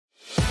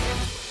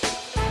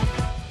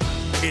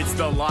It's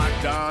the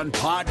Locked On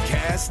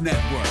Podcast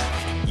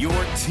Network, your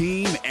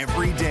team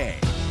every day.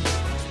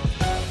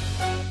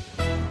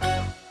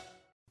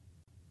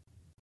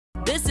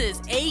 This is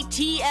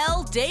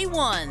ATL Day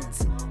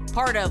Ones,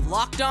 part of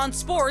Locked On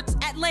Sports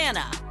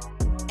Atlanta.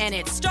 And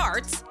it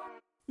starts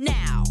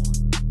now.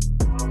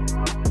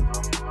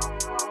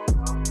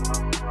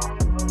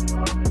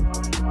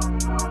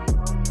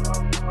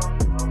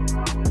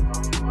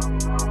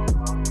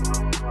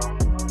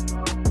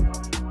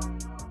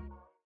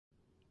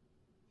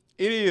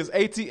 It is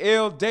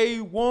ATL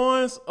Day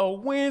Ones, a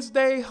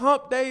Wednesday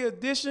hump day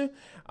edition.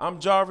 I'm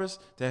Jarvis,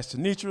 that's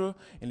Tenitra,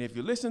 and if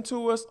you listen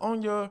to us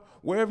on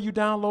wherever you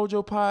download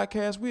your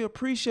podcast, we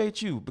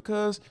appreciate you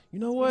because you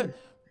know what?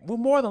 We're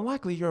more than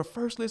likely your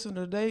first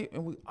listener today,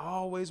 and we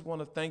always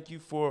want to thank you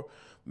for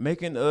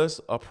making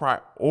us a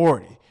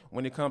priority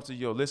when it comes to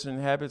your listening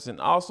habits. And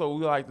also,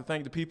 we like to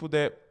thank the people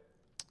that,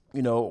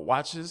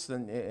 watch us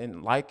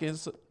and like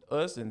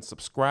us and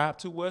subscribe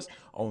to us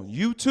on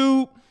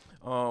YouTube.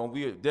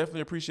 We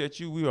definitely appreciate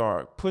you. We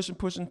are pushing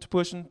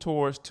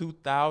towards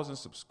 2,000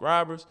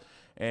 subscribers.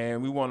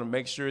 And we want to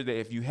make sure that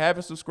if you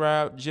haven't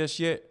subscribed just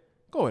yet,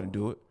 go ahead and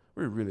do it.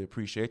 We really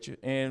appreciate you.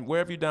 And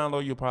wherever you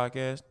download your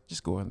podcast,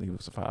 just go ahead and leave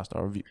us a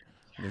 5-star review.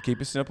 We'll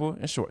keep it simple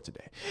and short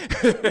today.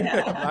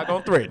 I'm not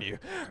gonna threaten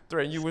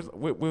you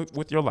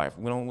with your life.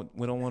 We don't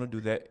want to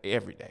do that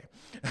every day.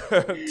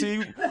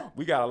 T,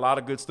 we got a lot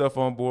of good stuff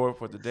on board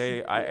for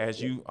today.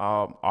 As you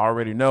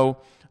already know,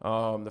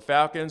 the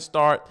Falcons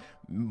start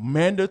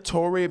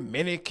mandatory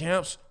mini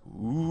camps.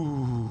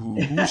 Ooh,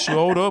 who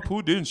showed up?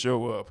 Who didn't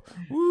show up?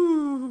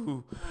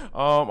 Ooh.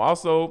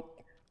 Also,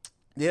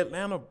 the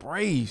Atlanta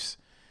Braves.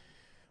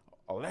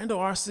 Orlando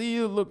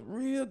Arcia looked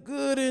real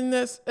good in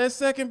at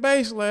second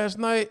base last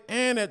night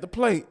and at the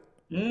plate.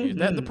 Is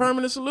that the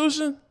permanent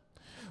solution?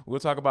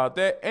 We'll talk about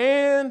that.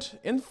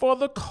 And for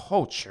the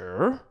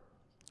culture,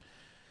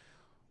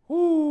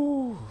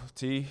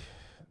 T,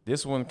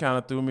 this one kind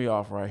of threw me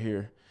off right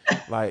here.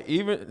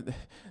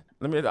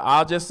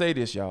 I'll just say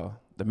this, y'all.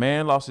 The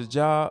man lost his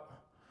job,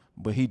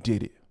 but he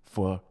did it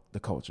for the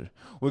culture.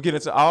 We'll get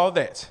into all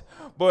that.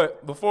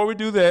 But before we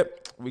do that,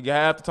 we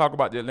have to talk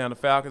about the Atlanta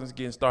Falcons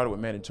getting started with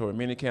mandatory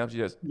minicamps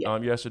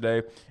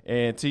yesterday.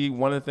 And T,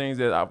 one of the things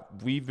that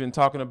we've been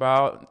talking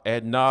about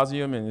ad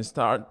nauseum and it's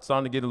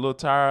starting to get a little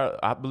tired,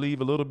 I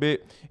believe a little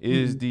bit,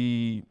 is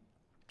the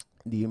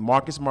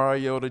Marcus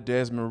Mariota,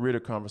 Desmond Ridder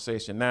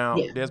conversation. Now,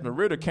 Desmond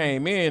Ridder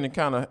came in and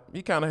kind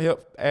of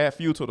helped add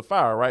fuel to the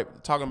fire, right?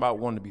 Talking about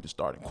wanting to be the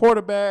starting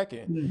quarterback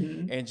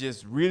and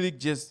just really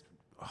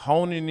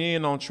honing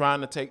in on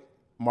trying to take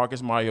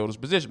Marcus Mariota's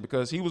position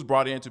because he was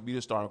brought in to be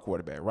the starting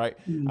quarterback, right?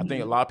 I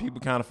think a lot of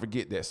people kind of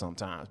forget that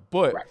sometimes.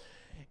 But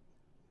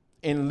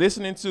in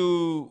listening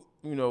to,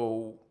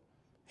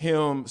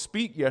 him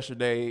speak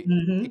yesterday,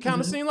 it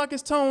kind of seemed like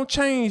his tone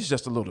changed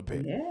just a little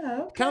bit. Yeah,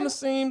 okay. Kind of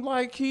seemed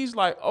like he's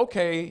like,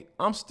 okay,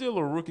 I'm still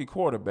a rookie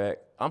quarterback.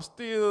 I'm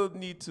still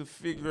need to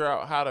figure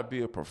out how to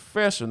be a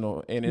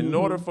professional. And in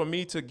order for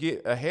me to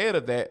get ahead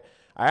of that,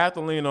 I have to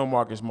lean on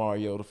Marcus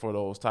Mariota for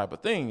those type of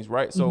things,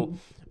 right? So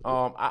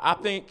I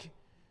think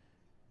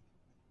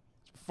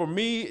for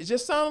me, it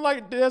just sounded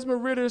like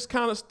Desmond Ridder's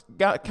kind of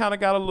got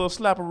a little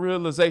slap of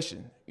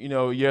realization,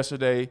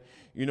 yesterday,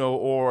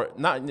 or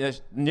not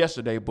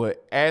yesterday,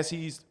 but as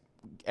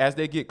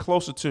they get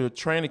closer to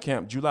training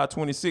camp, July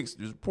 26th,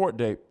 the report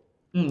date,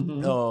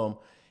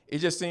 it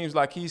just seems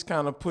like he's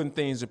kind of putting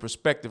things in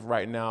perspective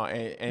right now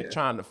and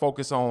trying to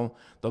focus on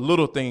the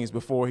little things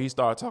before he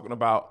starts talking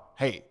about,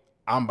 hey,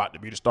 I'm about to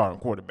be the starting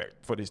quarterback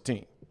for this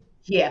team.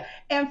 Yeah.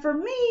 And for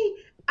me,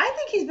 I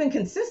think he's been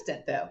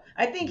consistent, though.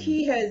 I think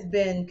he has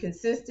been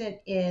consistent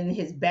in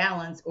his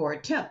balance or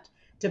attempt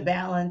to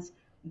balance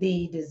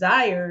the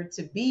desire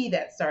to be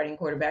that starting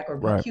quarterback or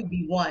be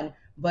QB1,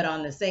 but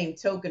on the same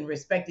token,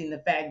 respecting the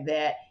fact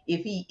that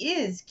if he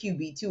is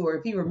QB2 or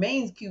if he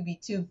remains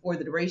QB2 for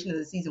the duration of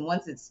the season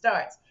once it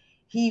starts,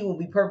 he will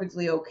be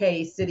perfectly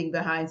okay sitting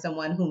behind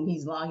someone whom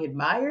he's long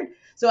admired.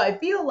 So I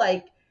feel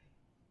like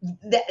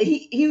that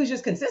he was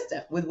just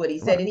consistent with what he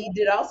said. And he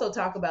did also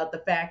talk about the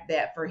fact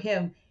that for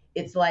him,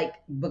 it's like,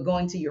 but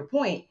going to your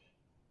point,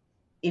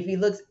 if he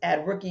looks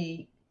at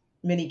rookie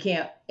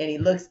minicamp and he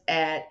looks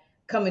at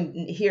coming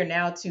here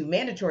now to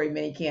mandatory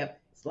minicamp,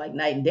 it's like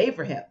night and day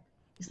for him.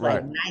 It's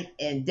like night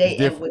and day.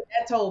 And what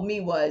that told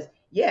me was,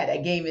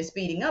 that game is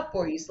speeding up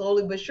for you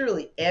slowly but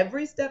surely.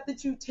 Every step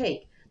that you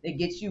take that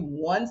gets you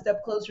one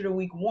step closer to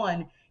week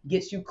one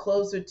gets you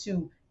closer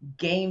to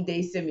game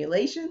day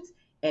simulations.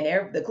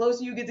 And the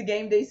closer you get to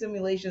game day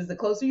simulations, the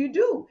closer you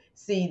do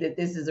see that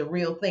this is a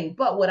real thing.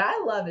 But what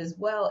I love as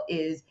well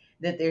is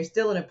that there's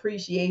still an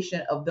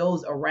appreciation of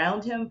those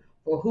around him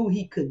for who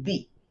he could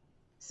be.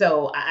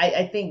 So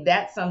I think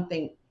that's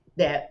something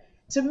that,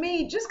 to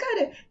me, just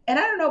kind of, and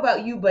I don't know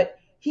about you, but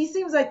he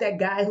seems like that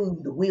guy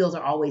who the wheels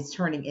are always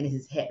turning in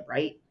his head,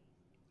 right?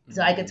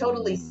 So I could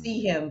totally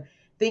see him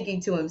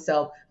thinking to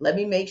himself, let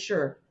me make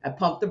sure I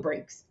pump the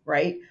brakes,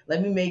 right?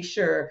 Let me make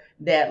sure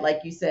that, like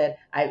you said,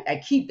 I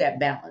keep that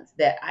balance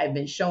that I've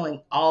been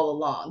showing all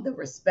along, the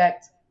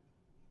respect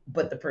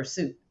but the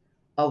pursuit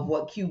of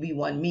what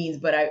QB1 means.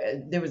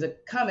 But there was a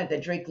comment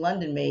that Drake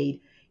London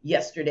made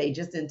yesterday,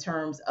 just in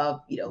terms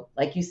of,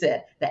 like you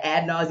said, the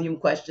ad nauseum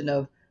question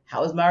of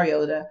how is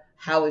Mariota,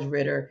 how is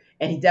Ritter?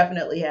 And he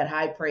definitely had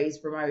high praise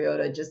for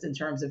Mariota just in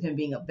terms of him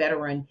being a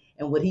veteran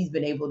and what he's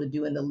been able to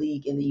do in the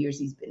league in the years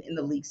he's been in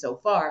the league so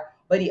far.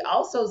 But he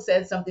also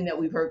said something that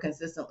we've heard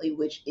consistently,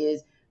 which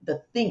is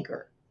the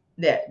thinker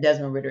that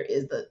Desmond Ritter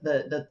is,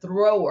 the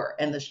thrower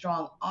and the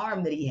strong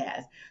arm that he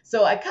has.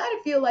 So I kind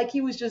of feel like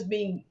he was just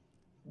being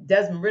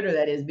Desmond Ritter,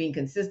 that is, being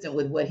consistent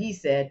with what he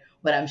said,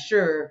 but I'm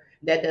sure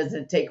that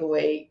doesn't take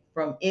away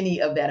from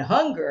any of that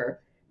hunger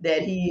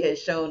that he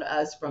has shown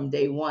us from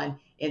day one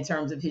in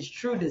terms of his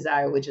true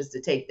desire, which is to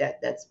take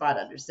that spot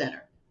under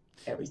center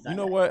every Sunday. You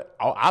know what?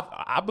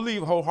 I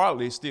believe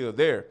wholeheartedly it's still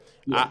there.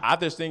 Yeah. I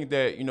just think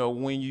that,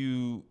 when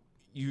you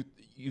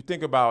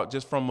think about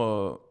just from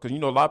because,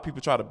 a lot of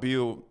people try to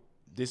build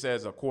this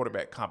as a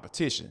quarterback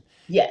competition.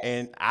 Yes.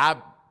 And I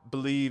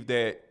believe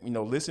that,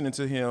 listening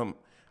to him,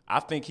 I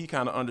think he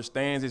kind of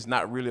understands it's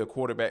not really a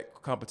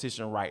quarterback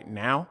competition right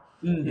now.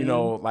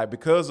 Mm-hmm.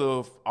 Because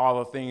of all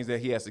the things that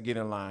he has to get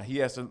in line. He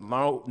has to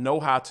know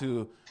how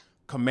to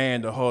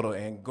command the huddle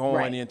and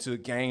going into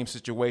game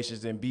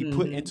situations and be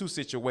put into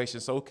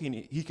situations so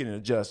he can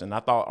adjust. And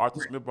I thought Arthur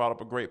Smith brought up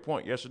a great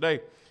point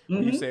yesterday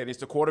when you said it's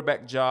the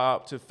quarterback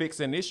job to fix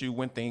an issue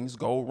when things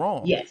go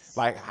wrong. Yes.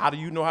 Like, how do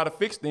you know how to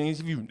fix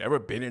things if you've never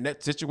been in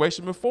that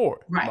situation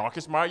before? Right.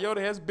 Marcus Mariota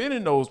has been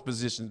in those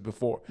positions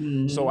before.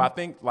 So I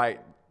think,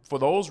 for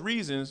those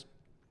reasons,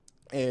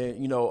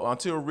 and,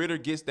 until Ritter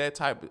gets that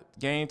type of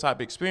game type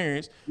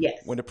experience,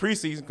 when the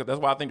preseason, because that's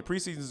why I think the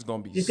preseason is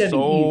going to be it's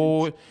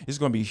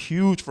going to be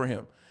huge for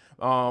him,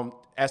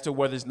 as to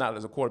whether it's not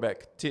as a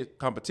quarterback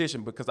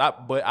competition. But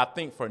I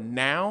think for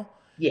now,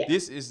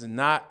 this is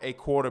not a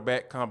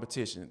quarterback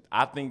competition.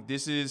 I think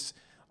this is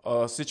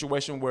a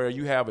situation where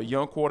you have a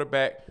young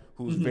quarterback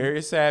who's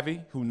very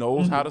savvy, who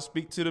knows how to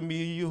speak to the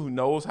media, who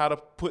knows how to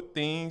put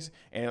things,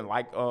 and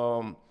like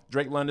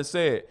Drake London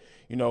said,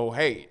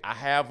 hey, I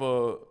have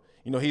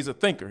he's a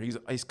thinker.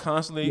 He's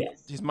constantly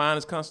his mind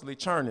is constantly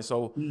churning.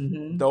 So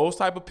those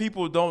type of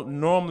people don't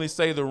normally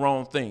say the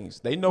wrong things.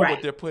 They know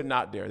what they're putting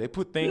out there. They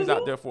put things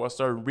out there for a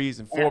certain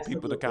reason for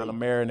people to kind of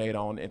marinate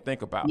on and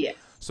think about. Yes.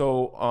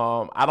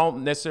 So I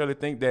don't necessarily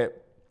think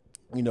that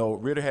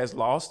Ritter has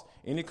lost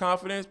any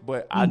confidence,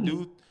 but I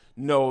do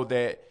know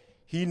that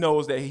he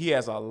knows that he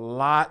has a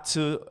lot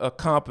to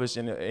accomplish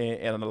and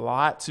a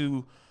lot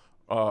to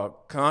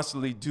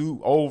constantly do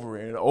over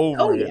and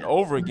over and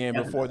over again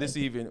before this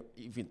even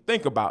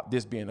think about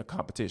this being a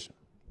competition.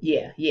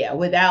 Yeah,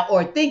 without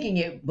or thinking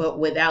it, but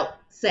without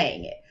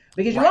saying it,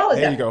 because you always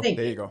have to think.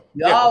 There you go.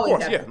 You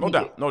always have to no think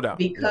doubt, no doubt.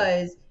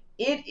 Because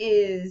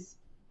it's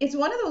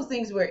one of those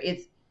things where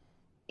it's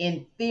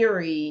in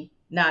theory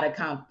not a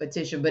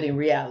competition, but in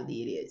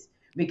reality it is.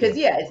 Because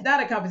it's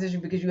not a competition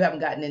because you haven't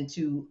gotten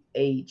into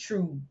a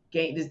true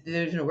game.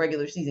 There's no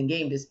regular season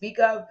game to speak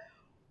of.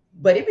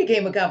 But it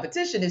became a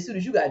competition as soon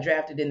as you got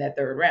drafted in that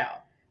third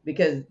round,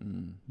 because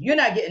you're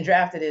not getting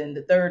drafted in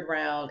the third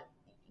round,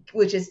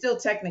 which is still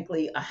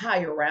technically a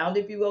higher round,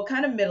 if you will,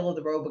 kind of middle of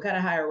the road, but kind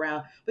of higher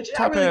round. But you're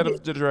top not really end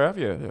of the draft,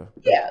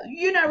 yeah.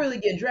 You're not really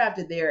getting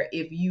drafted there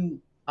if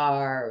you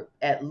are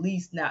at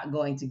least not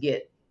going to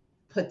get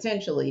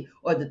potentially,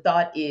 or the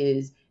thought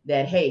is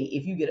that, hey,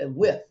 if you get a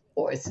whiff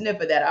or a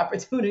sniff of that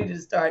opportunity to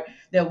start,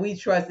 then we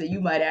trust that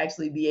you might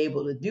actually be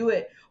able to do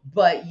it.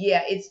 But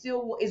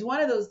it's one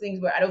of those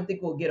things where I don't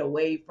think we'll get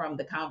away from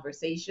the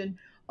conversation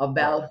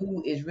about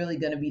who is really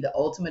going to be the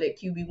ultimate at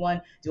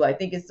QB1. Do I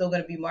think it's still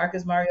going to be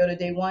Marcus Mariota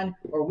day one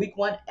or week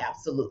one?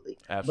 Absolutely.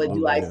 But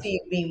do I see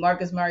it being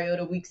Marcus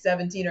Mariota week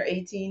 17 or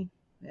 18?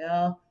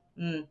 No.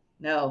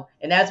 No.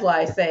 And that's why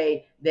I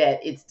say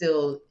that it's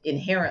still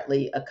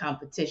inherently a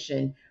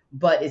competition,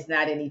 but it's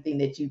not anything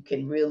that you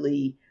can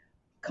really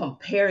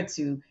compare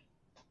to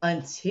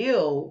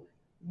until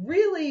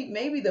really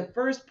maybe the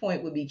first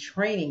point would be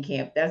training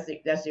camp.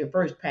 That's your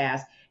first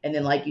pass. And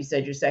then, like you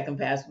said, your second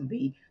pass would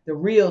be the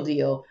real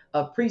deal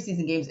of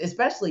preseason games,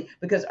 especially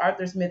because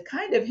Arthur Smith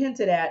kind of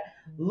hinted at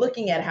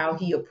looking at how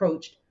he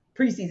approached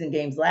preseason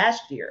games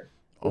last year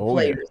with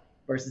players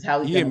versus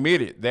how he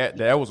admitted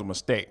that was a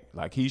mistake.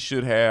 Like, he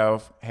should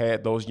have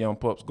had those young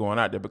pups going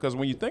out there, because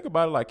when you think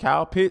about it, like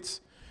Kyle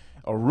Pitts,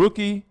 a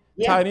rookie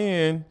tight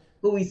end,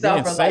 who we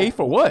saw for save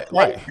for what?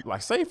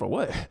 Like save for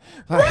what?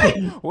 Like,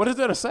 what is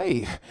there to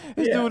save?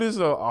 This dude is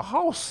a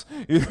house.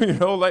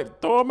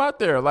 Like, throw him out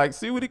there. Like,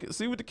 see what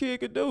the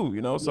kid could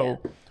do. So,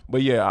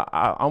 but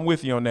I'm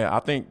with you on that. I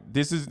think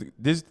this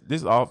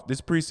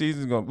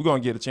preseason we're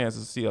gonna get a chance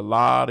to see a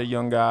lot of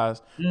young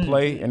guys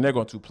play, and they're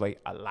going to play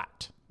a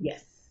lot.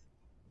 Yes,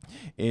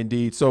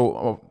 indeed.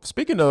 So,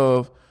 speaking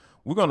of,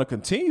 we're going to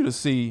continue to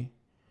see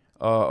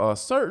a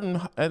certain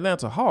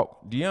Atlanta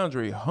Hawk,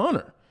 DeAndre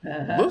Hunter.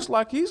 Looks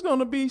like he's going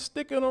to be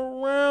sticking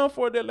around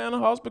for the Atlanta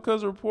Hawks, because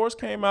the reports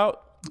came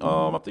out,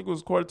 I think it was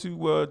according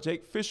to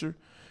Jake Fisher,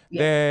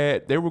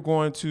 that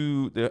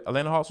the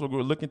Atlanta Hawks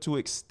were looking to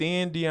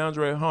extend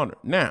DeAndre Hunter.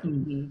 Now,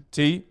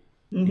 T,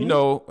 you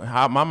know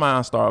how my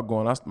mind started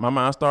going. My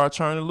mind started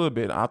churning a little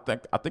bit. I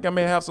think I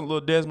may have some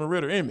little Desmond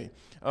Ritter in me.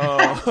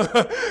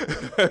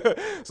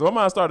 So my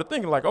mind started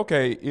thinking like,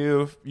 okay,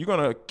 if you're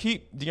gonna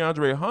keep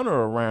DeAndre Hunter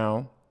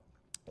around,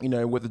 you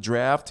know, with the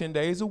draft 10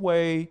 days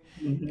away,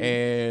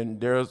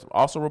 and there's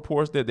also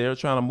reports that they're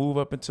trying to move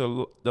up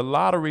into the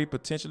lottery,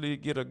 potentially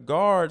get a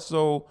guard.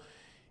 So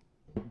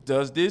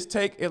does this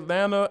take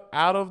Atlanta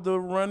out of the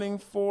running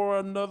for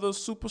another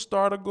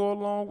superstar to go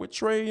along with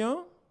Trae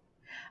Young?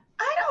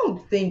 I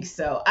don't think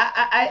so.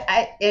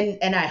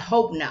 And I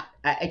hope not.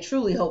 I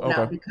truly hope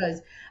not,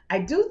 because I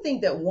do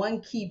think that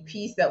one key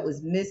piece that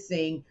was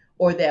missing,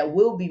 or that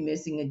will be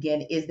missing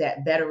again, is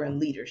that veteran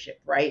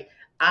leadership, right?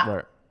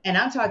 Right. And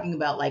I'm talking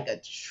about like a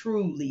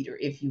true leader,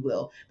 if you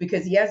will,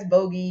 because yes,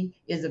 Bogey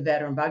is a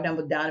veteran, Bogdan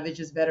Bogdanovic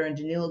is a veteran,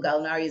 Danilo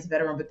Gallinari is a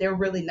veteran, but they're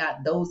really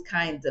not those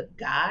kinds of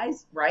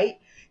guys, right?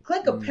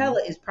 Clint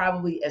Capella is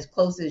probably as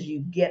close as you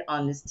get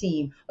on this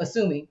team,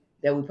 assuming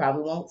that we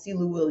probably won't see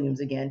Lou Williams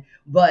again.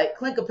 But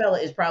Clint Capella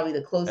is probably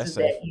the closest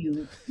that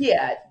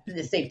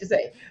it's safe to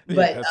say.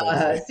 But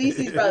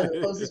CeCe's probably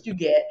the closest you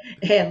get.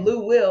 And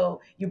Lou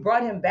Will, you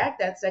brought him back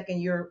that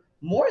second year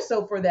more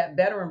so for that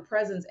veteran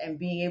presence and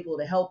being able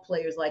to help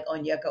players like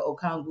Onyeka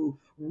Okongwu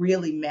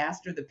really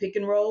master the pick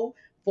and roll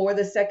for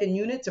the second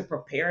unit, to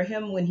prepare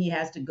him when he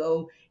has to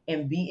go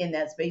and be in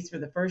that space for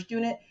the first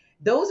unit.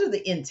 Those are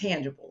the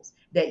intangibles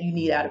that you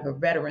need out of a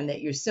veteran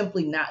that you're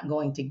simply not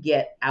going to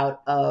get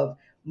out of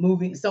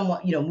moving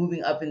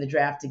up in the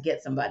draft to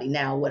get somebody.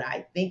 Now, what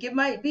I think it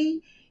might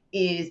be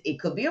is it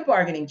could be a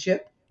bargaining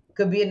chip,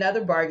 could be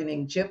another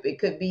bargaining chip. It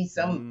could be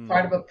some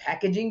part of a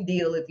packaging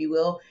deal, if you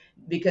will,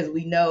 because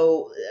we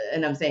know,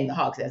 and I'm saying the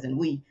Hawks as in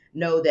we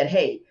know that,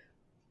 hey,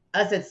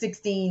 us at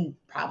 16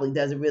 probably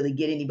doesn't really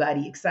get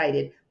anybody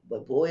excited.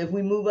 But boy, if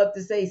we move up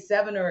to say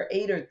 7 or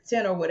 8 or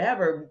 10 or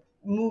whatever,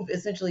 move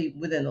essentially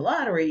within the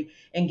lottery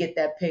and get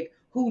that pick,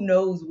 who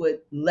knows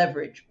what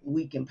leverage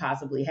we can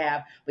possibly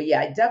have. But yeah,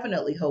 I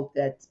definitely hope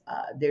that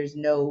there's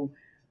no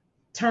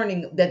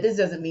that this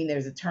doesn't mean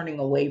there's a turning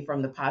away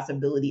from the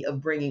possibility of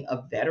bringing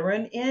a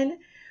veteran in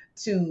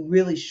to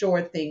really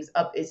shore things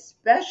up,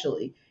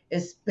 especially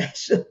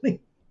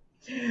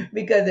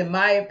because in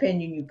my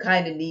opinion, you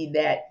kind of need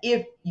that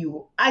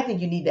I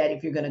think you need that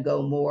if you're going to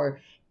go more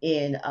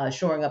in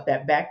shoring up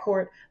that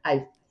backcourt.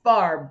 I'd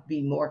far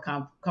be more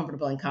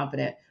comfortable and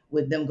confident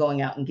with them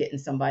going out and getting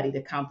somebody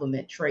to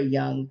complement Trae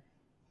Young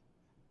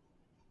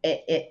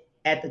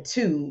at the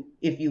 2,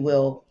 if you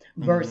will,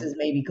 versus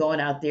maybe going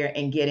out there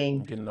and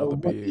getting a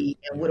rookie.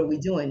 And what are we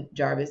doing,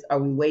 Jarvis? Are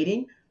we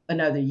waiting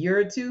another year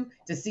or two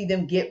to see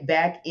them get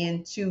back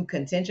into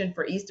contention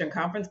for Eastern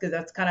Conference? Because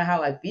that's kind of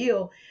how I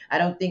feel. I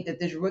don't think that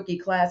this rookie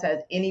class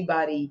has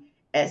anybody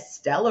as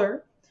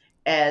stellar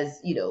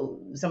as,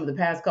 some of the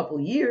past couple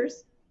of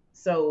years.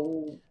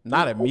 So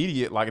not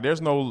immediate. Like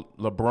there's no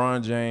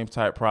LeBron James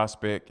type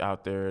prospect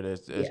out there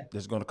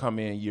that's going to come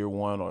in year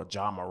one, or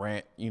Ja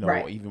Morant,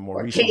 or even more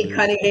or recently. Cade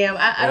Cunningham.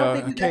 I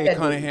don't think Cade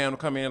Cunningham will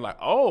come in like,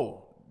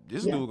 oh,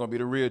 this dude's going to be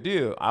the real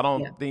deal. I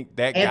don't think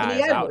that guy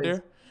is out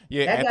there.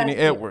 Yeah, that Anthony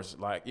Edwards.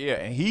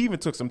 And he even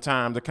took some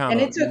time to kind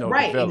of, and it took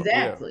develop.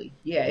 Exactly.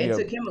 It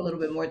took him a little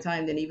bit more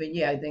time than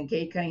than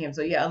Cade Cunningham.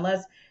 So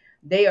unless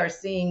they are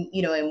seeing,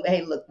 and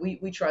hey, look,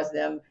 we trust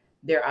them.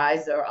 Their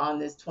eyes are on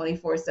this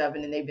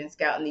 24/7, and they've been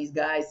scouting these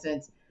guys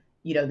since,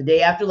 the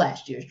day after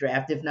last year's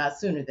draft, if not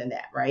sooner than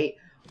that, right?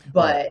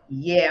 But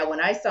when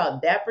I saw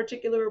that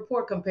particular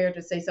report compared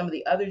to, say, some of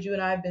the others you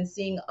and I have been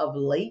seeing of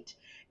late,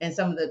 and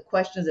some of the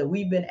questions that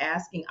we've been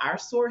asking our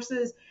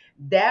sources,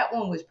 that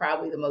one was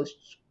probably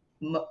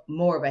the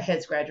more of a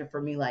head scratcher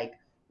for me. Like,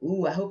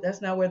 ooh, I hope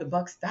that's not where the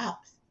buck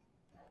stops.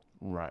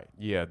 Right.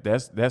 Yeah,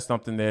 that's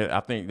something that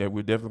I think that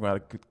we're definitely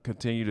going to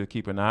continue to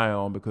keep an eye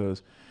on,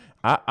 because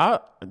I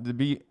to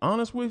be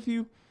honest with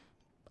you,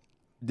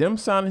 them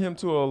signing him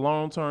to a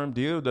long-term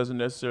deal doesn't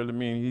necessarily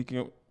mean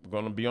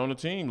going to be on the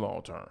team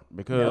long-term,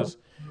 because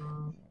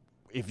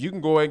if you can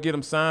go ahead and get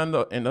him signed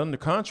up and under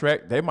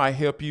contract, they might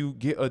help you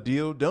get a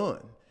deal done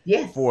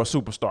for a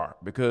superstar,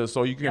 because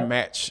so you can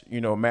match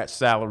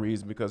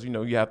salaries, because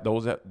you have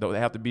those that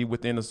have to be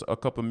within a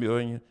couple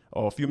million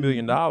or a few $1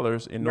 million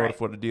in order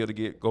for the deal to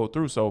go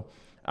through. So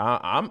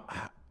I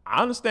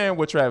understand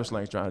what Travis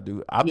Lane's trying to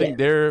do. I think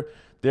they're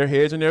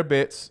hedging their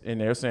bets, and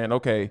they're saying,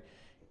 okay,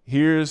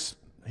 here's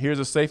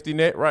a safety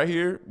net right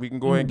here. We can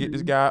go ahead and get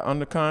this guy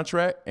under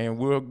contract, and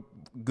we're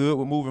good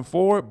with moving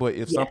forward. But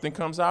if something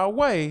comes our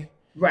way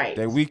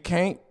that we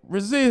can't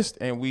resist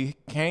and we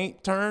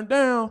can't turn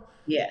down,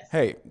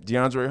 hey,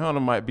 DeAndre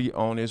Hunter might be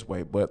on his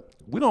way. But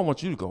we don't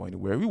want you to go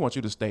anywhere. We want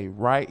you to stay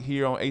right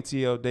here on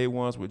ATL Day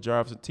Ones with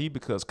Jarvis and T,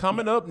 because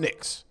coming up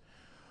next,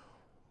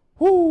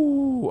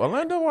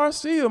 Orlando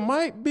Arcia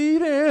might be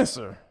the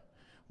answer.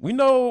 We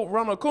know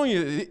Ronald Acuna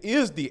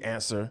is the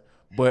answer,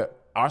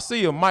 but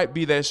Arcia might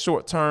be that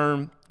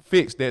short-term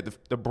fix that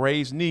the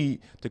Braves need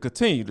to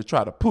continue to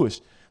try to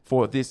push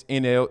for this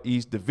NL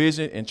East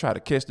division and try to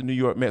catch the New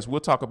York Mets. We'll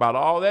talk about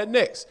all that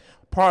next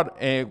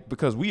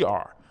because we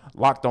are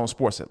Locked On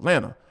Sports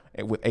Atlanta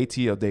and with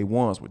ATL Day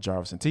Ones with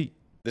Jarvis and T.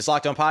 This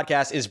Locked On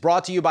podcast is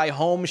brought to you by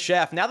Home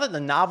Chef. Now that the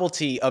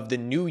novelty of the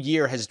new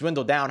year has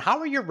dwindled down, how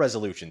are your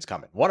resolutions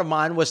coming? One of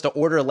mine was to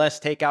order less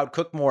takeout,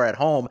 cook more at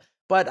home,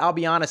 but I'll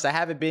be honest, I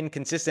haven't been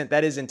consistent.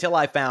 That is until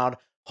I found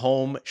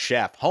Home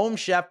Chef. Home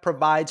Chef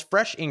provides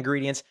fresh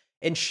ingredients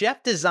and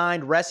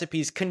chef-designed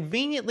recipes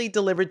conveniently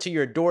delivered to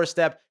your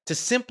doorstep to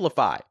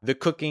simplify the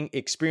cooking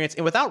experience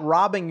and without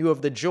robbing you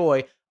of the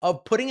joy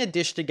of putting a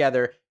dish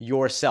together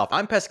yourself.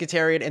 I'm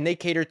pescatarian and they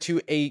cater to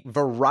a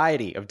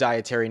variety of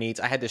dietary needs.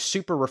 I had this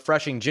super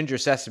refreshing ginger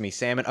sesame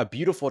salmon, a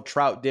beautiful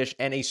trout dish,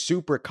 and a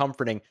super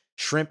comforting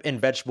shrimp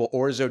and vegetable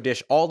orzo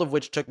dish, all of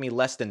which took me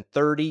less than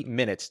 30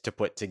 minutes to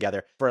put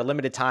together. For a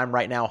limited time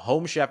right now,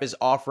 Home Chef is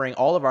offering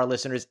all of our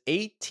listeners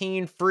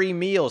 18 free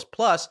meals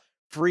plus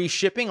free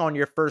shipping on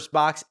your first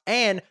box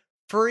and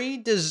free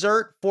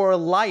dessert for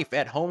life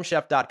at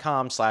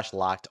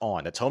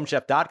homechef.com/lockedon. That's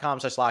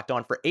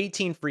homechef.com/lockedon for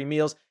 18 free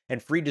meals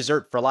and free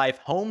dessert for life.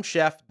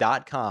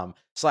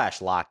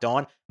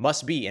 Homechef.com/lockedon.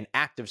 Must be an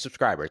active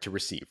subscriber to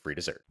receive free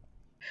dessert.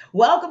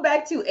 Welcome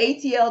back to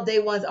ATL Day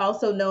Ones,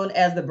 also known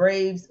as the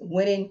Braves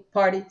winning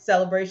party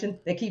celebration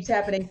that keeps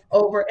happening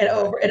over and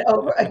over and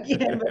over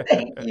again. But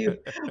thank you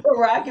for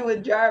rocking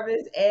with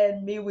Jarvis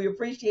and me. We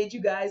appreciate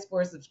you guys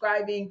for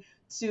subscribing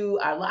to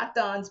our Locked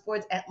On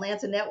Sports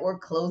Atlanta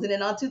network, closing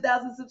in on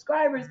 2,000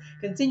 subscribers.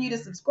 Continue to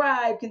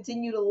subscribe,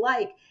 continue to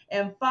like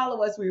and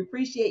follow us. We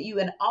appreciate you.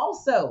 And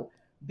also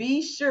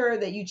be sure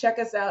that you check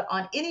us out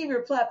on any of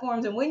your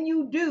platforms. And when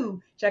you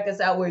do check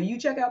us out where you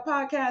check out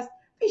podcasts,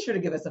 be sure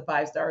to give us a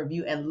 5-star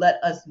review and let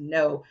us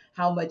know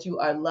how much you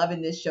are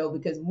loving this show,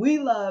 because we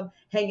love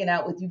hanging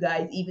out with you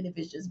guys, even if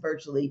it's just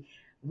virtually.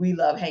 We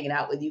love hanging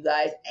out with you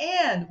guys,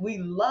 and we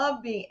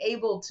love being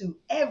able to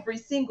every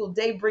single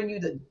day bring you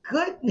the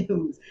good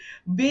news,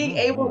 being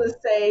able to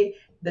say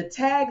the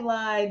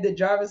tagline that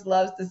Jarvis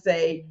loves to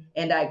say,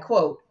 and I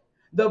quote,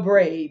 "The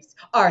Braves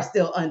are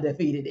still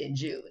undefeated in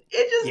June."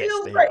 It just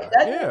feels great.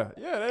 That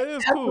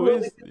is cool.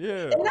 And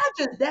not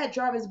just that,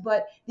 Jarvis,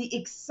 but the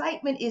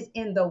excitement is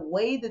in the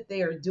way that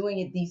they are doing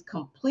it, these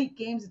complete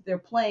games that they're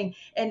playing.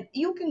 And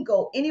you can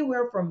go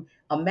anywhere from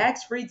a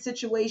Max Fried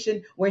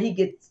situation where he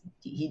gets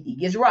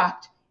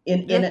rocked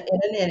in an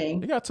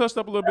inning. He got touched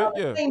up a little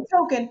bit, Same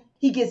token,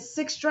 he gets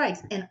 6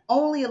 strikes and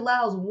only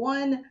allows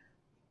one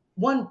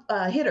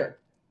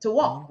hitter to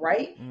walk,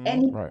 right?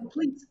 And he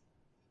completes.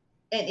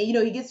 And,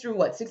 he gets through,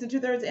 6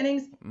 2/3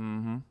 innings?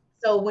 Mm-hmm.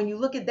 So when you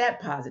look at that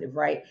positive,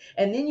 right?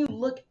 And then you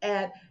look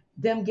at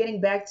them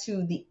getting back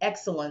to the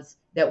excellence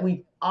that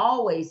we've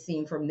always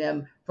seen from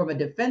them from a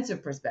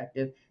defensive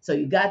perspective. So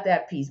you got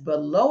that piece.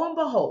 But lo and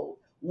behold,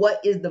 what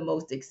is the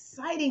most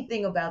exciting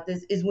thing about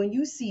this is when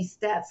you see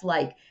stats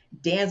like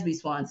Dansby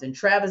Swanson,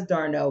 Travis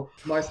d'Arnaud,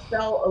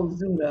 Marcell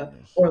Ozuna,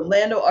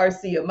 Orlando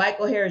Arcia,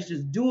 Michael Harris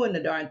just doing the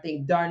darn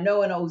thing,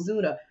 d'Arnaud and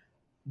Ozuna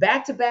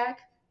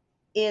back-to-back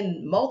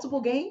in multiple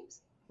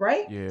games,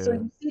 right? Yeah. So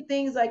you see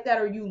things like that,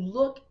 or you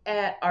look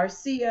at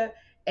Arcia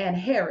and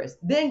Harris,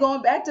 then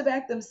going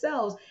back-to-back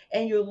themselves,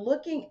 and you're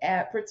looking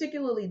at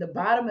particularly the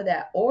bottom of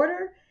that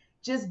order,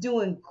 just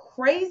doing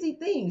crazy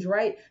things,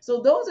 right?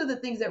 So those are the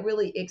things that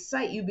really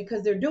excite you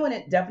because they're doing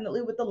it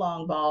definitely with the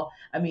long ball.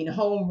 I mean,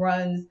 home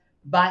runs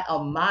by a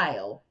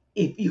mile,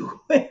 if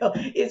you will.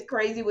 It's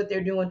crazy what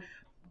they're doing.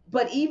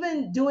 But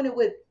even doing it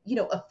with,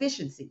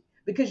 efficiency,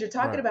 because you're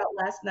talking about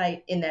last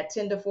night in that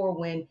 10-4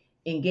 win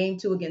in game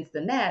 2 against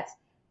the Nats,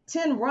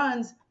 10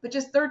 runs, but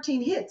just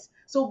 13 hits.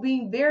 So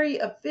being very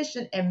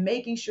efficient and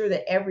making sure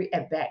that every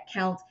at-bat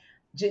counts,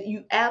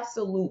 you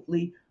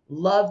absolutely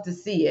love to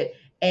see it.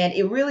 And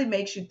it really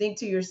makes you think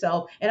to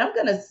yourself, and I'm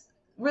going to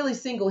really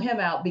single him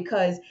out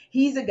because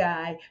he's a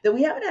guy that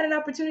we haven't had an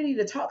opportunity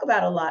to talk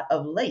about a lot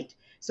of late.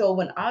 So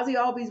when Ozzie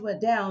Albies went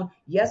down,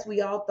 yes,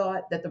 we all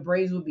thought that the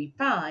Braves would be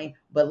fine,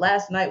 but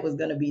last night was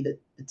going to be the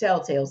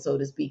telltale, so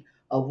to speak,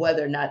 of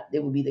whether or not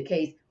it would be the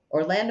case.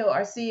 Orlando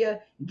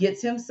Arcia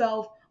gets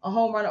himself a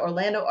home run.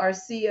 Orlando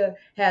Arcia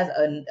has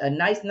a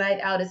nice night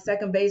out at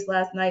second base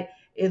last night.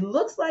 It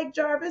looks like,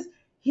 Jarvis,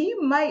 he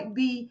might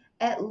be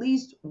at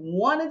least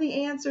one of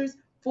the answers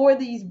for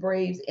these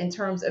Braves in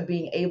terms of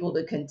being able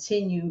to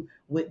continue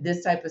with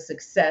this type of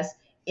success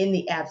in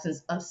the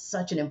absence of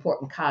such an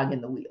important cog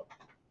in the wheel.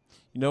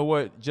 You know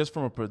what? Just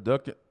from a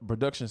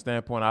production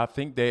standpoint, I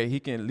think that he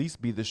can at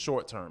least be the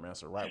short-term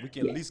answer, right? We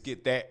can at least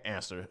get that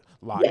answer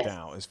locked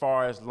down. As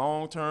far as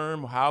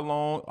long-term, how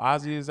long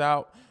Ozzie is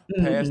out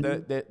past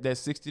that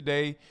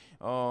 60-day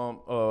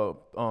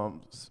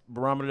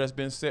barometer that's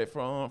been set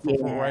for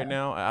right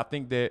now, I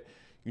think that,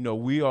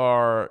 we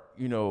are,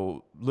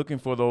 looking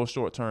for those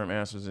short-term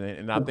answers.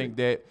 And I think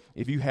that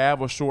if you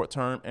have a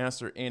short-term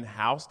answer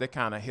in-house, that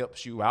kind of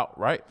helps you out,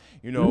 right?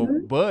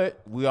 But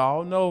we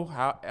all know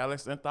how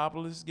Alex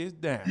Anthopoulos gets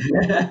down.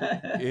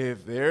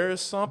 If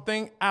there's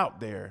something out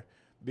there,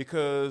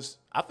 because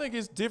I think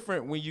it's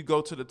different when you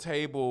go to the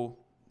table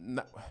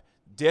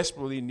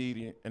desperately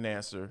needing an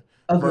answer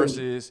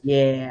versus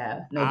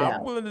no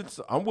doubt.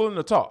 I'm willing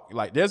to talk.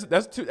 Like that's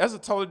a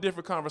totally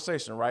different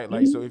conversation, right?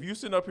 Like so if you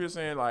sitting up here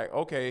saying like,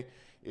 okay,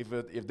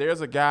 if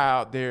there's a guy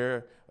out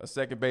there, a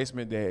second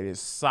baseman that is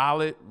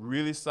solid,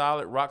 really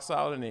solid, rock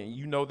solid, and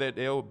you know that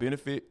they'll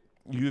benefit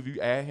you if you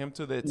add him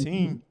to that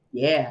team.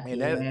 Yeah.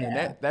 And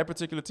that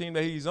particular team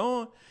that he's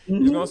on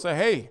is gonna say,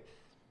 hey,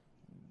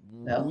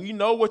 we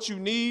know what you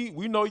need.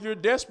 We know you're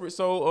desperate,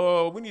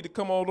 so we need to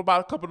come on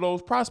about a couple of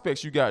those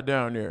prospects you got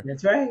down there.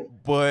 That's right.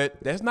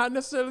 But that's not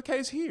necessarily the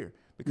case here,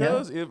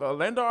 because if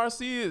Orlando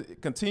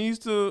RC continues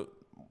to,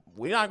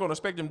 we're not going to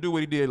expect him to do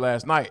what he did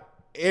last night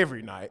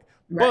every night.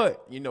 Right.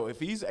 But if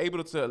he's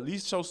able to at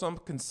least show some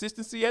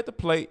consistency at the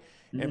plate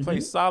and play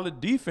solid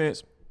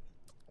defense,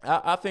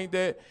 I think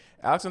that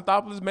Alex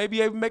Anthopoulos may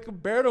be able to make a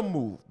better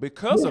move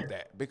because of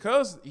that,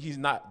 because he's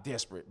not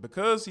desperate,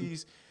 because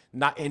he's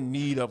not in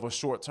need of a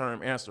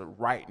short-term answer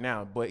right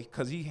now, but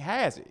because he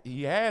has it.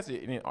 He has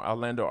it in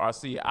Orlando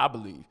RC, I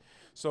believe.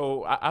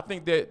 So I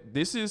think that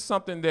this is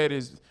something that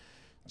is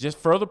just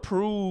further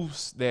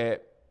proves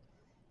that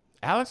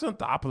Alex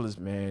Anthopoulos,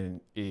 man,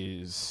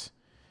 is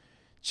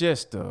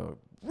just a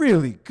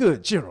really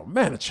good general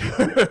manager.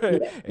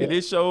 And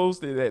it shows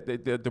that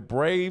the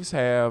Braves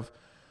have,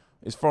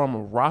 is from a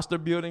roster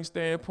building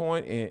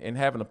standpoint and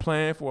having a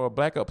plan for a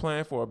backup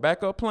plan for a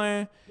backup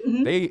plan,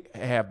 they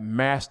have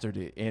mastered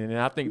it. And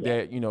I think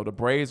that, the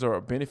Braves are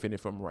benefiting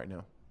from it right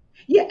now.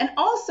 Yeah, and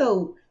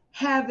also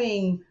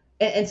having,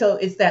 and so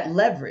it's that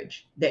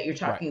leverage that you're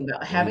talking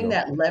about. Having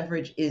that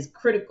leverage is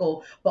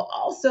critical, but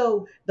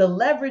also the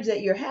leverage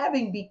that you're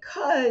having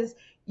because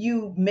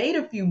you made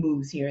a few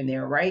moves here and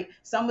there, right?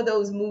 Some of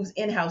those moves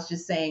in-house,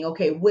 just saying,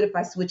 okay, what if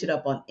I switch it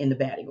up in the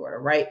batting order,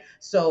 right?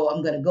 So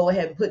I'm going to go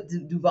ahead and put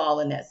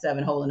Duvall in that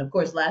 7th hole. And of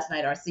course, last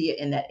night, Arcia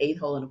in that 8th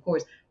hole. And of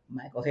course,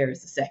 Michael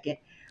Harris the 2nd,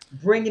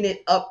 bringing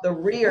it up the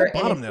rear. The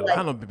bottom of that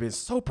lineup has been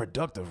so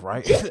productive,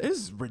 right?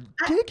 It's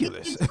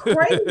ridiculous. It's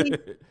crazy,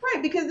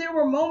 right? Because there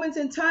were moments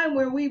in time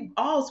where we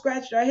all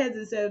scratched our heads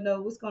and said,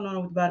 no, what's going on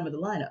with the bottom of the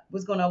lineup?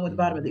 What's going on with the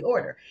bottom of the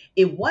order?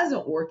 It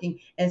wasn't working.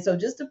 And so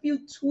just a few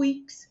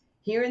tweaks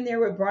here and there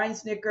with Brian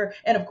Snicker.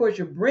 And of course,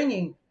 you're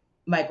bringing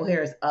Michael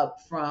Harris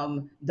up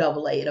from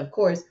AA. And of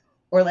course,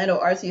 Orlando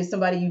RC is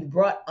somebody you've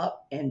brought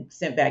up and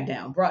sent back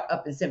down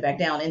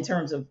in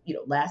terms of,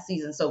 last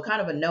season. So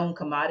kind of a known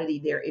commodity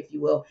there, if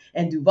you will.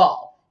 And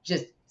Duvall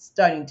just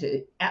starting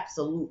to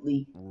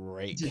absolutely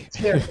just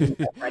tear things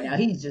up right now.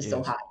 He's just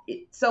so hot.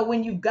 So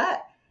when you've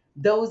got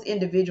those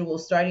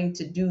individuals starting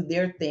to do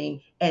their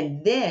thing,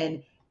 and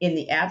then in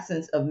the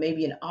absence of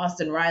maybe an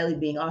Austin Riley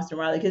being Austin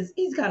Riley, because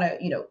he's kind of,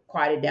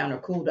 quieted down or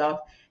cooled off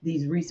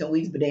these recent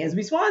weeks, but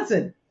Dansby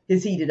Swanson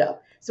is heated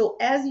up. So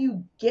as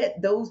you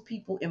get those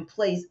people in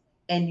place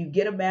and you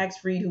get a Max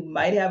Fried who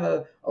might have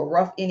a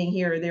rough inning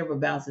here or there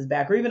but bounces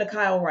back, or even a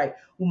Kyle Wright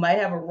who might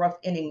have a rough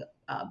inning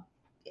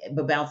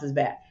but bounces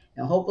back.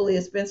 Now, hopefully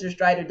a Spencer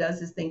Strider does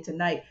his thing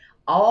tonight.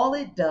 All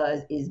it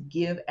does is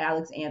give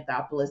Alex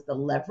Anthopoulos the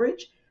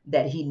leverage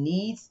that he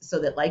needs so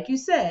that, like you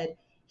said,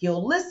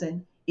 he'll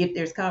listen if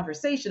there's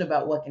conversation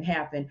about what can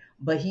happen,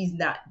 but he's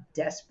not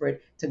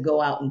desperate to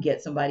go out and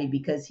get somebody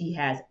because he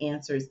has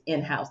answers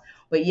in-house.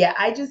 But yeah,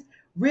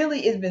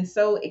 it's been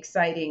so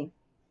exciting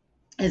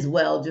as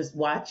well, just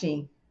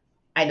watching.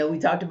 I know we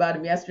talked about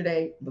him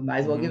yesterday, but might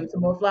as well give him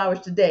some more flowers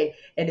today.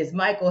 And it's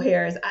Michael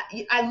Harris.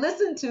 I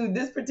listened to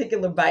this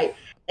particular bite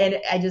and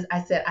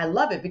I said, I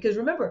love it because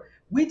remember,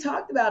 we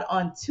talked about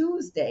on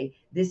Tuesday,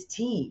 this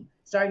team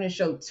starting to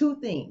show two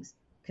things,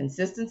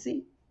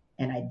 consistency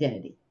and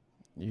identity.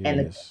 Yes. And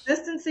the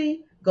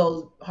consistency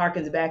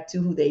harkens back to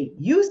who they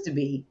used to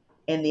be,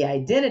 and the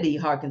identity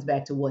harkens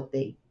back to what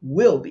they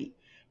will be.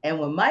 And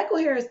when Michael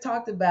Harris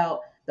talked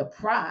about the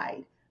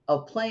pride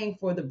of playing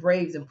for the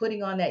Braves and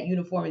putting on that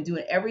uniform and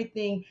doing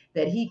everything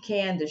that he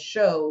can to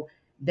show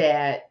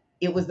that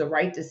it was the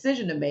right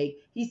decision to make,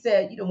 he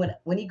said,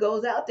 when he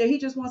goes out there, he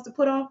just wants to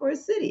put on for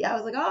his city. I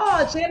was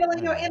like,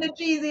 channeling your inner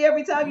Jeezy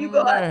every time you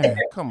go out there.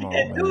 Come on,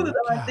 and do the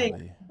right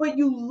thing. But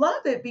you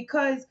love it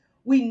because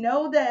we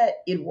know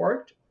that it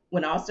worked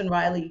when Austin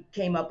Riley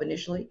came up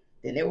initially.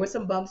 Then there were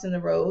some bumps in the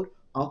road.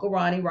 Uncle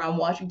Ron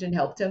Washington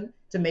helped him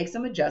to make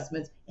some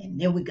adjustments. And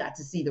then we got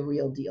to see the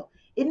real deal.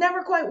 It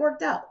never quite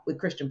worked out with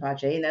Christian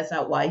Pache, and that's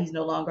not why he's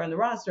no longer on the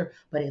roster.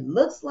 But it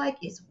looks like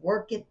it's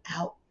working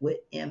out with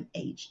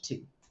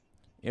MH2.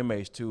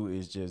 MH2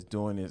 is just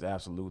doing his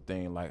absolute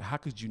thing. Like, how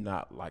could you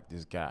not like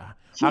this guy?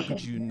 How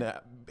could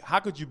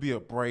you be a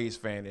Braves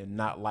fan and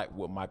not like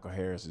what Michael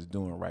Harris is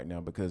doing right now?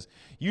 Because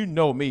you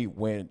know me,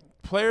 when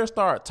players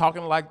start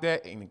talking like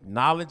that and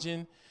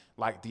acknowledging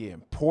like the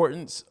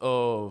importance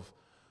of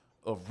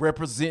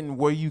representing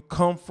where you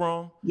come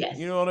from, yes,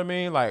 you know what I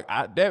mean? Like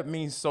that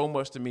means so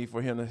much to me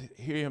for him to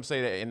hear him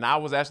say that. And I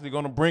was actually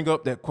going to bring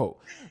up that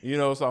quote,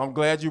 so I'm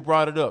glad you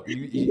brought it up.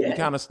 You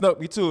kind of snuck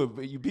me to it,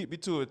 but you beat me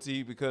to it,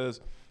 T, because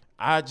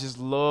I just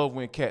love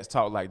when cats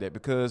talk like that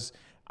because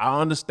I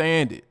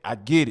understand it. I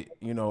get it.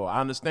 I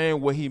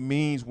understand what he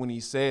means when he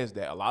says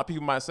that. A lot of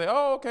people might say,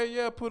 oh, okay,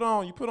 yeah, you put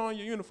on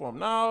your uniform.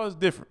 No, it's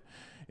different.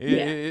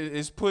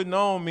 It's putting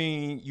on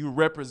mean you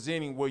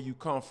representing where you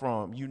come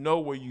from. You know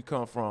where you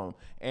come from,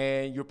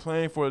 and you're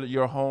playing for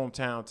your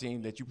hometown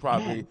team that you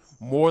probably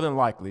more than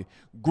likely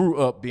grew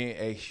up being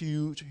a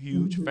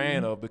huge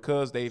fan of,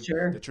 because the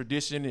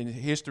tradition and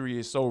history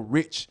is so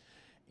rich,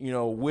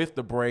 with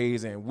the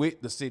Braves and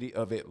with the city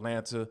of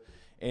Atlanta.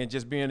 And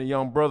just being a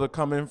young brother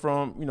coming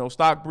from,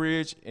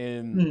 Stockbridge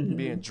and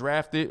being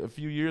drafted a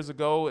few years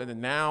ago, and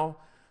then now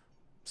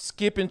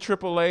skipping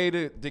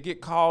AAA to get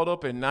called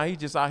up, and now he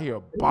just out here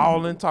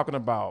balling, talking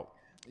about,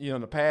 in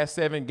the past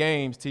 7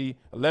 games,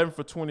 11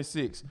 for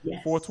 26,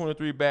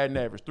 423 batting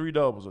average, 3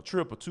 doubles, a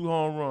triple, 2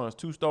 home runs,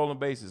 2 stolen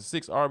bases,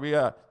 6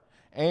 RBI,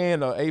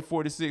 and a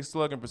 846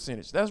 slugging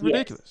percentage. That's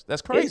ridiculous.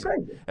 That's crazy.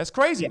 That's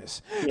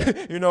craziness.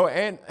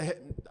 And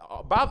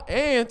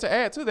to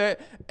add to that,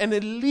 an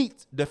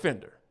elite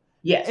defender.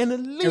 Yes. An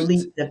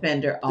elite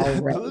defender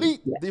already.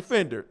 Elite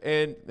defender.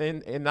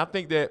 And I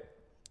think that,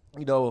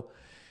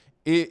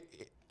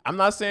 I'm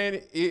not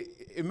saying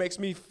it makes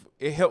me,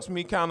 it helps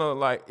me kind of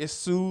like, it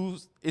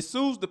soothes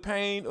the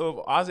pain of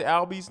Ozzie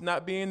Albies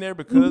not being there,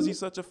 because he's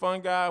such a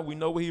fun guy. We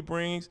know what he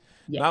brings,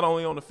 not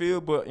only on the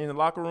field, but in the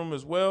locker room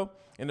as well,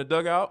 in the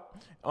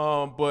dugout.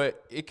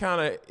 But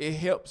it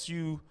helps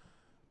you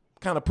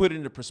kind of put it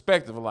into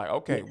perspective of like,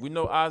 okay, we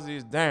know Ozzie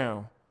is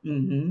down,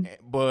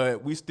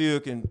 but we still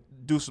can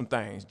do some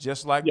things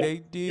just like they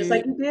did,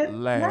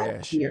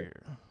 last year.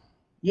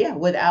 Yeah,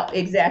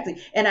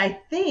 exactly. And I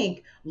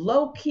think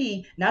low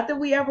key, not that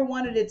we ever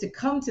wanted it to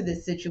come to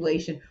this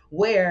situation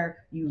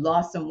where you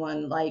lost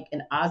someone like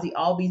an Ozzie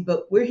Albies,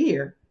 but we're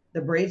here.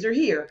 The Braves are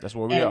here. That's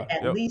where we are.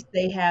 At least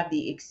they have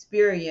the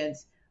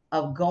experience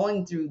of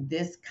going through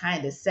this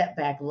kind of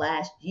setback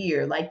last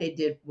year, like they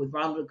did with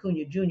Ronald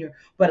Acuna Jr.,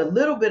 but a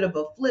little bit of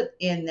a flip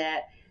in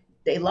that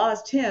they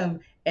lost him,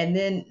 and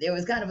then there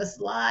was kind of a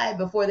slide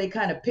before they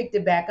kind of picked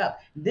it back up.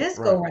 This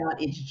go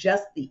round, it's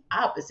just the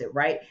opposite,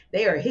 right?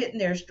 They are hitting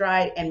their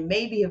stride and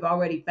maybe have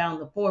already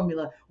found the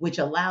formula, which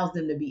allows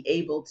them to be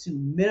able to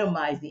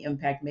minimize the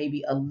impact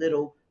maybe a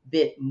little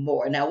bit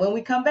more. Now, when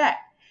we come back,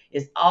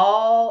 it's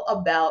all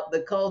about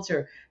the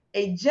culture.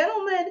 A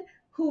gentleman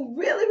who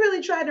really,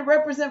 really tried to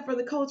represent for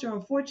the culture,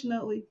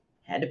 unfortunately,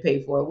 had to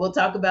pay for it. We'll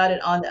talk about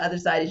it on the other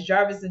side. It's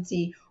Jarvis and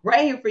T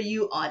right here for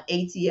you on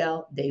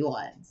ATL Day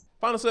Ones.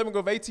 Final segment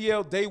of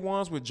ATL Day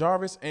Ones with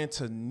Jarvis and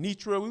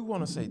Tenitra. We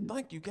want to say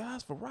thank you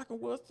guys for rocking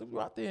with us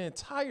throughout the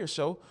entire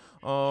show.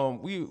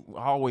 We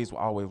always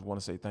want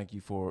to say thank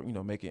you for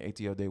making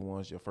ATL Day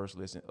Ones your first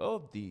listen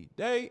of the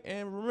day.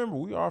 And remember,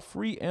 we are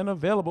free and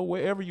available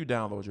wherever you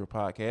download your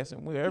podcast,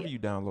 and wherever you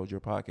download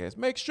your podcast,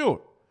 make sure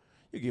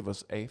you give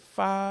us a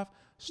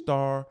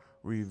 5-star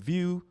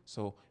review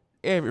so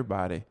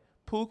everybody,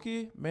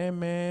 Pookie,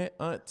 man,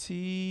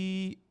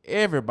 auntie,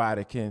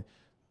 everybody can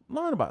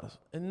learn about us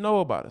and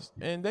know about us,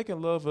 and they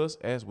can love us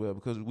as well,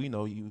 because we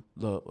know you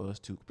love us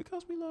too,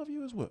 because we love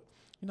you as well.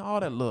 All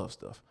that love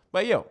stuff.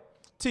 But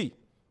T,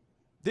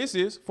 this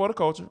is For the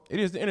Culture. It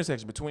is the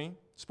intersection between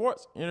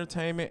sports,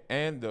 entertainment,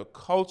 and the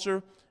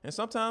culture, and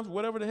sometimes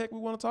whatever the heck we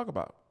want to talk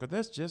about, because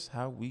that's just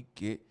how we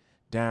get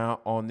down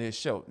on this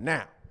show.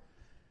 Now,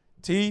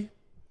 T,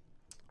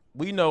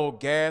 we know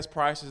gas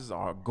prices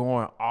are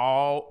going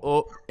all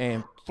up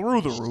and through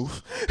the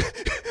roof.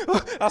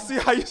 I see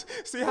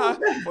how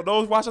for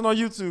those watching on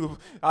YouTube,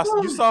 I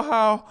hope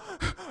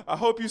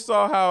you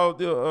saw how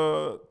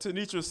the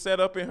Tenitra sat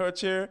up in her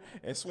chair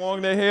and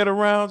swung their head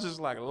around, just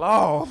like,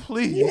 Lord,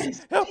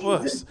 please help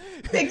us.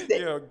 Fix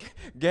it.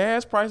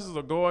 Gas prices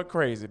are going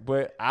crazy,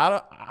 but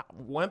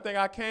one thing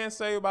I can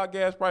say about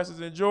gas prices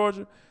in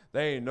Georgia,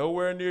 they ain't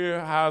nowhere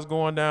near how it's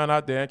going down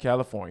out there in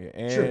California.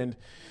 And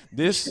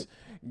this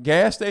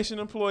gas station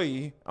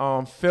employee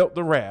felt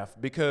the wrath,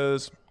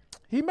 because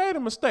he made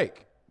a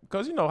mistake.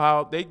 Because you know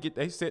how they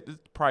set the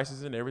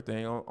prices and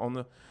everything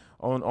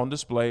on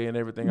display and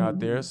everything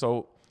out there.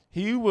 So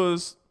he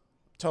was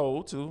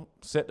told to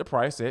set the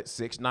price at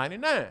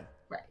 $6.99.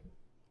 Right.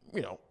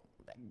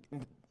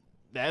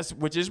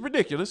 Which is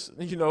ridiculous.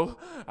 I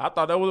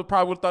thought that was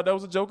probably thought that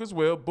was a joke as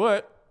well,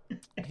 but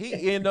he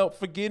ended up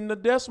forgetting the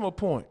decimal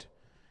point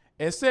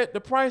and set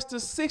the price to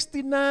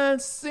 69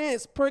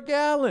 cents per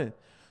gallon.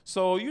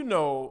 So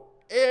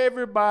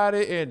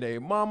everybody and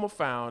their mama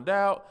found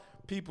out.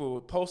 People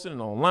posting it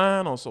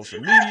online on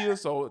social media,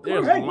 so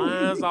there's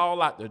lines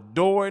all out the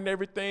door and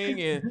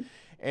everything,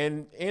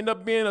 and end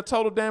up being a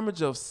total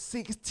damage of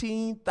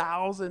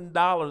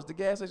 $16,000. The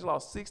gas station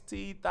lost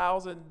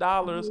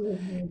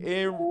 $16,000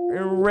 in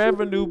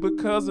revenue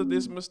because of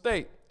this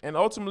mistake, and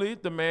ultimately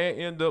the man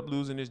ended up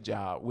losing his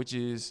job,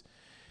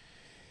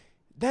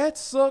 that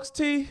sucks,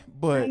 T.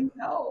 But I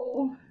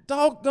know.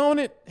 Doggone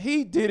it,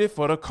 he did it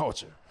for the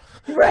culture.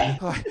 Right.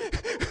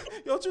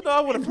 Don't you know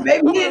I would have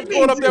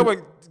going up there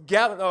with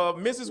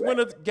Mrs.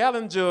 Winter's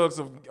gallon jugs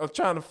of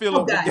trying to fill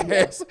up the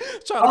gas,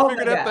 trying to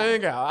figure that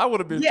thing out. I would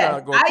have been trying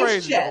to go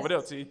crazy over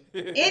there, T.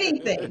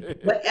 Anything,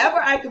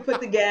 whatever I could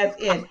put the gas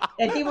in,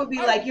 and he would be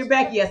like, "You're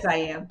back." Yes, I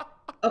am.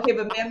 Okay,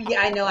 but ma'am,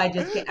 I know I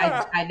just can't.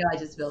 I know I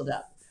just filled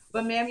up.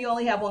 But ma'am, you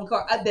only have one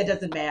car. That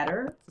doesn't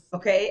matter.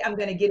 Okay, I'm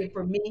gonna get it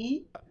for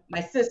me,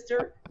 my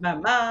sister, my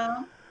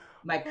mom,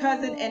 my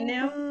cousin, and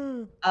them.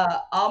 Man.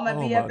 All my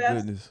Oh my BFFs,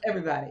 goodness.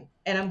 everybody.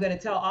 And I'm gonna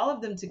tell all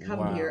of them to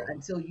come here Wow.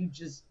 until you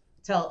just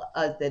tell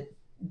us that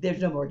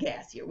there's no more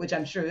gas here, which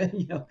I'm sure that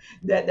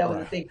was a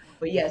Right. thing.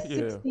 But yeah,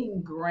 Yeah.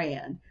 16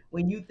 grand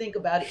when you think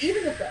about it,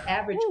 even if the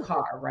average Whew.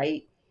 car,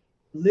 right?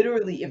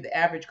 Literally, if the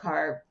average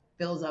car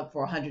fills up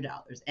for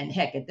 $100, and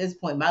heck, at this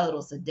point, my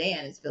little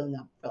sedan is filling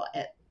up for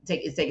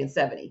it's taking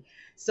 70.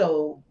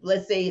 So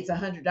let's say it's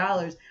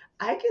 $100.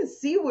 I can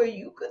see where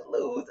you could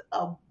lose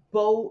a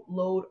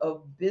boatload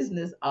of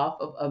business off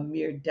of a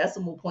mere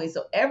decimal point.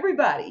 So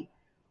everybody,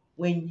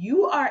 when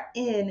you are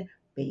in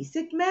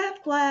basic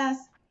math class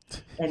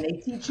and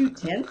they teach you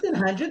tenths and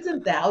hundreds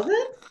and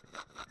thousands,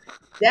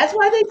 that's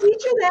why they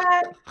teach you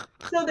that.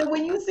 So that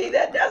when you see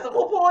that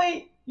decimal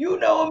point, you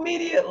know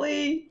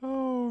immediately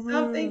Oh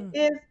something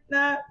man. is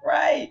not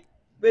right.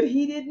 But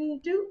he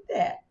didn't do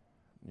that,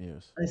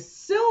 Yes.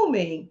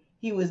 assuming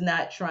he was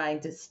not trying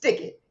to stick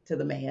it to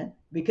the man,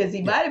 because he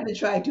Yeah. might have been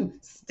trying to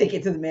stick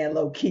it to the man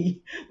low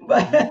key.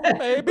 But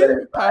Maybe. but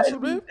as far as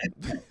Possibly.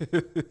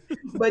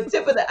 but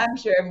tip of the, I'm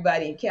sure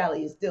everybody in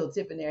Cali is still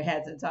tipping their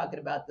hats and talking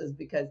about this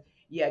because,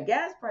 yeah,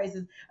 gas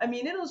prices. I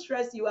mean, it'll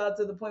stress you out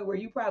to the point where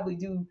you probably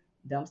do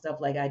dumb stuff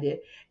like I did,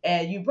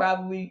 and you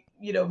probably,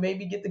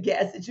 maybe get the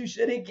gas that you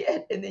shouldn't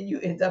get, and then you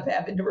end up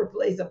having to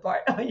replace a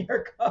part on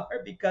your car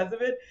because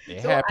of it.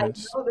 It So I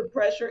happens. know the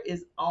pressure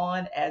is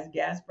on as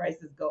gas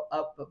prices go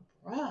up, but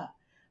bruh,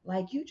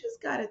 like you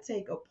just gotta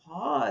take a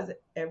pause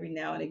every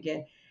now and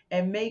again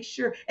and make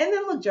sure. And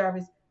then look,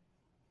 Jarvis,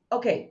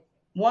 okay,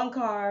 one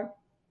car,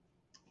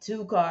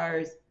 two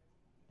cars,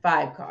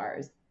 five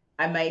cars,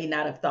 I may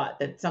not have thought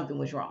that something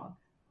was wrong.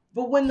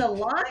 But when the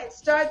line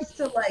starts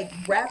to like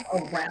wrap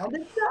around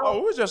Oh, itself,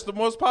 it was just the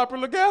most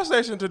popular gas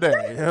station today.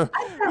 I start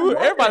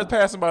Everybody's wondering,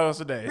 passing by us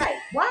today. right,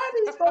 why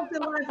are these folks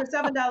in line for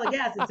 $7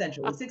 gas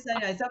essentially?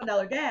 $6.99,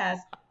 $7 gas.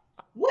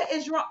 What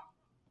is wrong?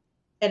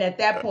 And at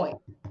that point,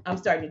 I'm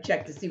starting to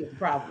check to see what the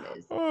problem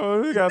is.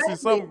 Oh, you gotta see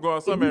Especially something going,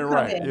 if something you ain't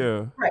come right. in,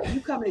 Yeah. right, you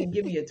come in and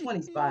give me a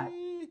 20 spot,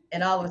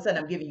 and all of a sudden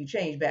I'm giving you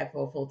change back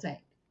for a full tank.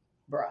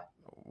 Bruh,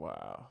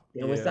 Wow.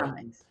 there were Yeah.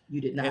 signs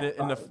you did And not and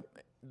follow.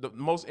 the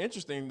most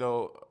interesting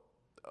though,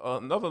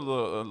 another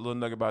little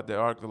nugget about that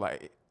article,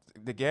 like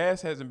the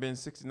gas hasn't been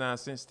 69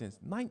 cents since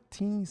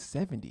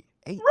 1978.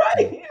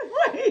 Right,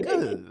 right.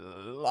 Good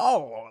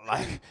Lord.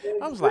 Like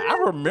I was like, I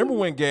remember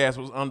when gas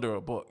was under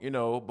a buck,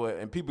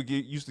 and people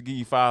used to give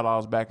you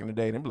 $5 back in the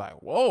day, and they'd be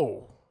like,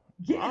 whoa.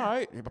 Yeah. All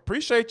right,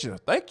 appreciate you.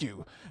 Thank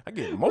you. I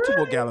get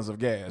multiple gallons of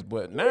gas,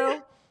 but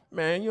now,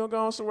 man, you don't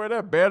go somewhere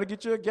that barely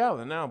get you a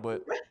gallon now.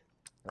 But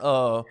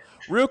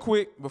real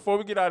quick, before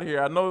we get out of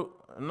here, I know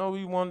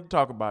we wanted to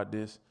talk about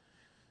this.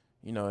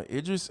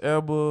 Idris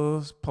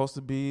Elba's supposed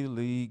to be the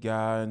lead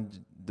guy in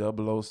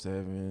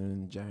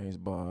 007, James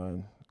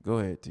Bond. Go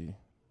ahead, T.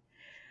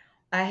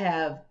 I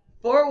have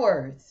 4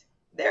 words.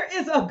 There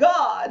is a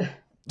God.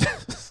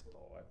 That's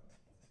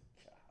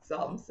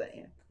all I'm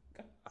saying.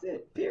 That's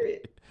it.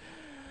 Period.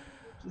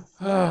 Just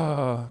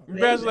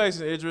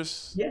Congratulations,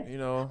 Idris. Yeah.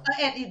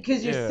 And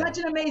because you're Yeah. such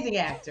an amazing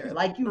actor,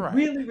 like you Right.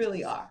 really,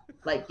 really are.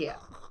 Like, yeah.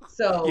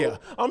 So Yeah,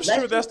 I'm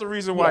sure that's the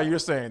reason why you're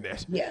saying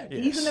that. Yeah,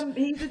 Yes.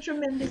 he's a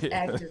tremendous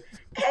actor.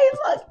 Hey,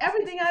 look,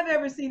 everything I've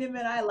ever seen him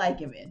in, I like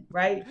him in,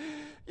 right?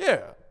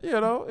 Yeah, it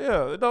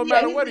don't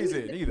matter what he's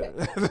in either.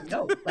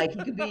 No, like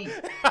he could be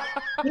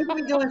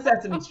doing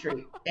Sesame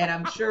Street, and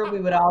I'm sure we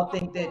would all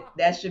think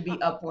that should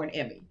be up for an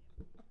Emmy.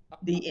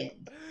 The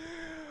end.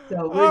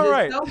 So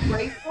we're just so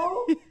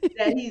grateful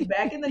that he's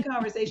back in the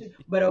conversation.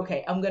 But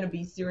okay, I'm gonna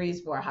be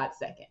serious for a hot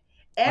second.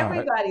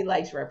 Everybody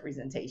likes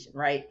representation,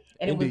 right?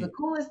 And Indeed. it was the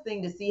coolest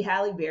thing to see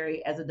Halle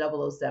Berry as a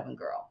 007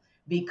 girl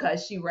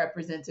because she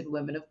represented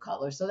women of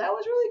color. So that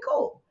was really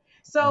cool.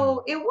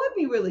 So it would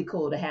be really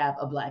cool to have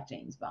a Black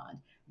James Bond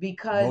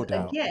because, No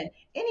doubt. again,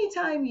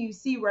 anytime you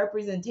see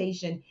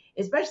representation,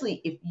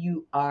 especially if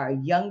you are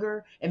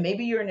younger and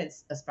maybe you're an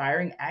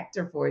aspiring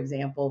actor, for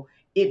example,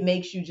 it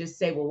makes you just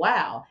say, well,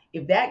 wow,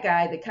 if that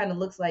guy that kind of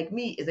looks like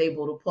me is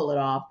able to pull it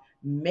off,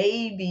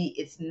 maybe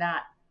it's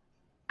not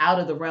out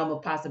of the realm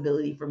of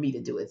possibility for me to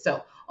do it.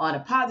 So on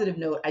a positive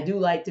note, I do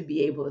like to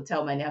be able to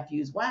tell my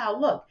nephews, wow,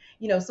 look,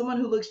 someone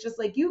who looks just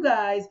like you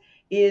guys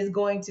is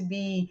going to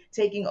be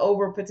taking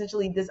over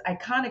potentially this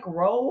iconic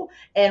role.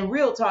 And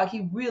real talk,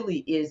 he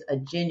really is a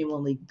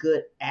genuinely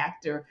good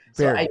actor.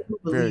 So I do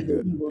believe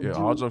that he will do.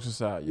 All jokes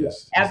aside,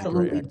 yes. He's a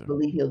great Absolutely actor.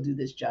 believe he'll do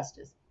this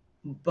justice.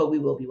 But we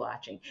will be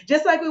watching.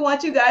 Just like we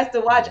want you guys to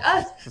watch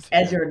us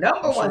as your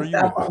number one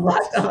stop on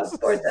Locked On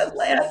Sports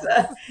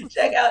Atlanta.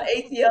 Check out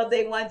ATL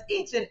Day Ones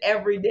each and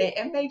every day.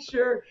 And make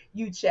sure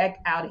you check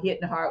out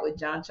Hitting Hard with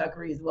John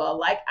Chuckery as well.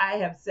 Like I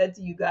have said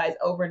to you guys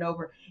over and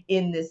over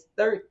in this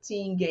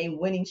 13-game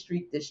winning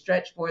streak, this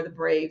stretch for the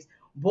Braves,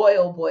 boy,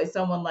 oh boy,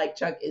 someone like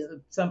Chuck is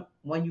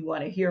someone you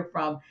want to hear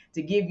from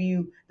to give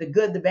you the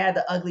good, the bad,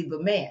 the ugly.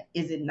 But man,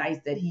 is it nice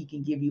that he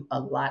can give you a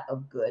lot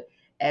of good.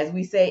 As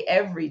we say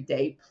every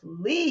day,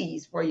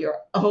 please, for your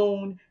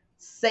own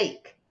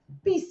sake,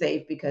 Be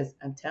safe, because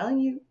I'm telling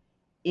you,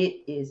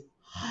 it is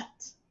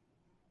hot.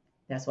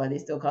 That's why they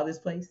still call this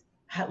place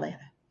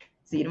Atlanta.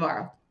 See you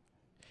tomorrow.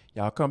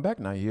 Y'all come back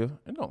now here,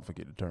 and don't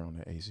forget to turn on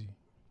that AC.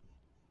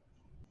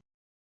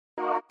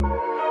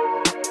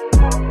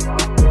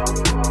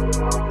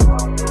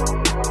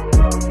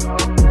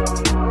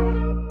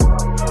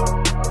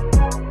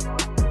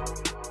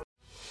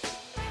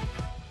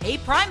 Hey,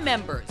 Prime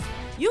members,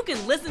 you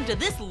can listen to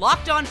this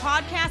Locked On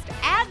podcast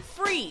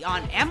ad-free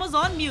on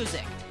Amazon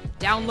Music.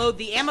 Download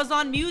the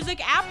Amazon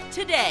Music app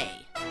today.